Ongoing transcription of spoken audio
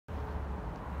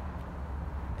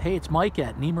Hey, it's Mike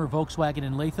at Nemer Volkswagen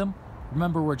in Latham.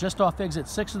 Remember, we're just off exit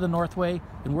 6 of the Northway,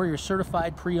 and we're your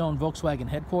certified pre-owned Volkswagen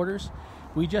headquarters.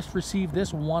 We just received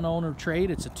this one-owner trade.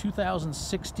 It's a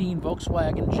 2016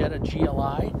 Volkswagen Jetta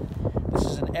GLI. This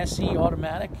is an SE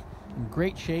automatic in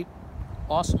great shape,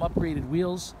 awesome upgraded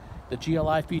wheels. The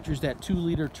GLI features that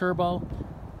 2-liter turbo,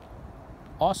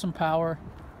 awesome power,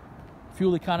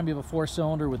 fuel economy of a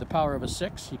 4-cylinder with the power of a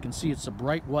 6. You can see it's a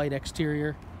bright white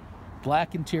exterior,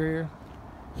 black interior,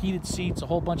 heated seats, a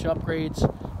whole bunch of upgrades,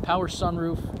 power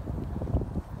sunroof,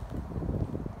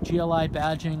 GLI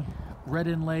badging, red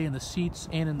inlay in the seats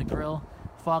and in the grille,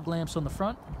 fog lamps on the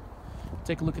front.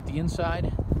 Take a look at the inside.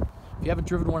 If you haven't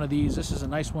driven one of these, this is a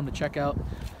nice one to check out.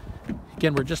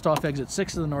 Again, we're just off exit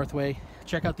 6 of the Northway.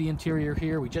 Check out the interior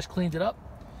here. We just cleaned it up.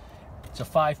 It's a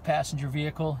 5-passenger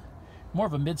vehicle, more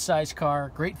of a mid-sized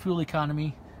car, great fuel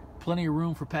economy, plenty of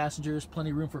room for passengers, plenty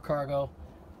of room for cargo,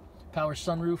 power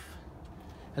sunroof.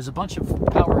 Has a bunch of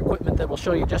power equipment that we'll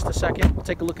show you in just a second. We'll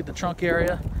take a look at the trunk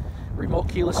area. Remote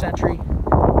keyless entry,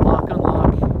 lock,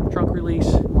 unlock, trunk release.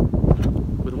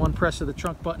 With one press of the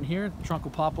trunk button here, the trunk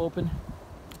will pop open.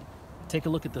 Take a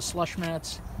look at the slush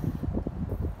mats.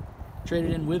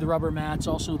 Traded in with rubber mats.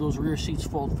 Also, those rear seats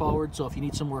fold forward, so if you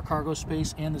need some more cargo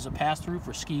space, and there's a pass-through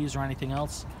for skis or anything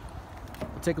else.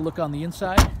 We'll take a look on the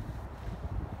inside.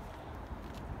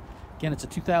 Again, it's a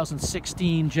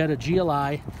 2016 Jetta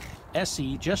GLI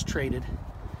SE, just traded,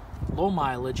 low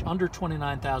mileage, under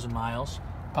 29,000 miles.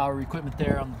 Power equipment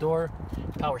there on the door,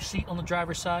 power seat on the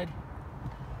driver's side.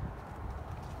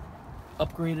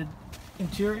 Upgraded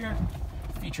interior,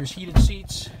 features heated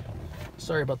seats.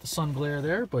 Sorry about the sun glare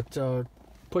there, but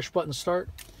push button start,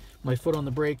 my foot on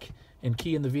the brake and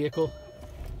key in the vehicle.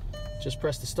 Just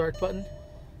press the start button.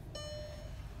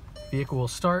 Vehicle will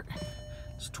start.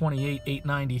 It's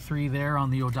 28,893 there on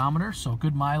the odometer, so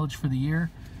good mileage for the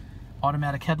year.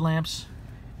 Automatic headlamps,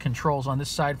 controls on this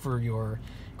side for your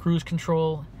cruise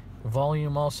control,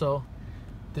 volume also.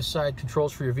 This side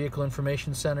controls for your vehicle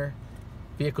information center.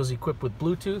 Vehicle's equipped with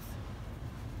Bluetooth,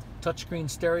 touchscreen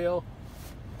stereo.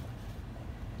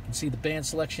 You can see the band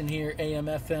selection here, AM,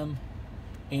 FM,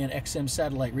 and XM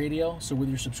satellite radio. So with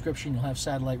your subscription, you'll have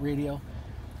satellite radio.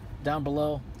 Down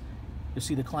below, you'll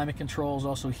see the climate controls,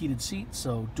 also heated seats,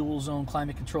 so dual zone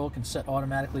climate control can set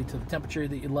automatically to the temperature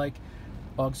that you like.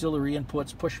 Auxiliary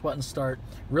inputs, push button start.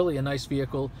 Really a nice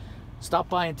vehicle. Stop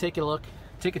by and take a look,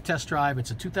 take a test drive.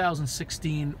 It's a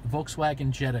 2016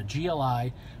 Volkswagen Jetta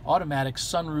GLI, automatic,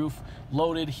 sunroof,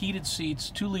 loaded, heated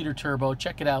seats, 2-liter turbo.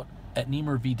 Check it out at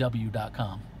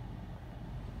nemervw.com.